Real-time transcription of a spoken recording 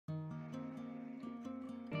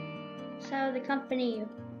So the company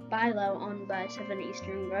Bilo, owned by Southern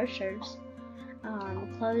Eastern Grocers,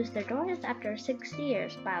 closed their doors after 60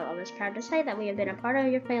 years. Bilo is proud to say that we have been a part of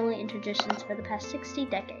your family and traditions for the past 60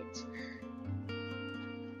 decades.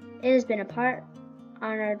 It has been a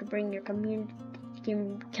honor to bring your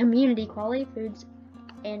community quality foods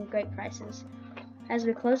and great prices. As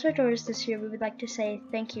we close our doors this year, we would like to say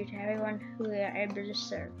thank you to everyone who we are able to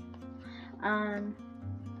serve.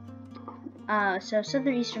 So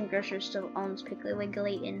Southern Eastern Grocers still owns Piggly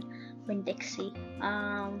Wiggly in Winn-Dixie.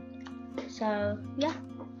 So yeah.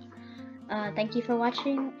 Thank you for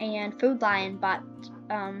watching, and Food Lion bought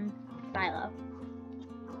Bilo.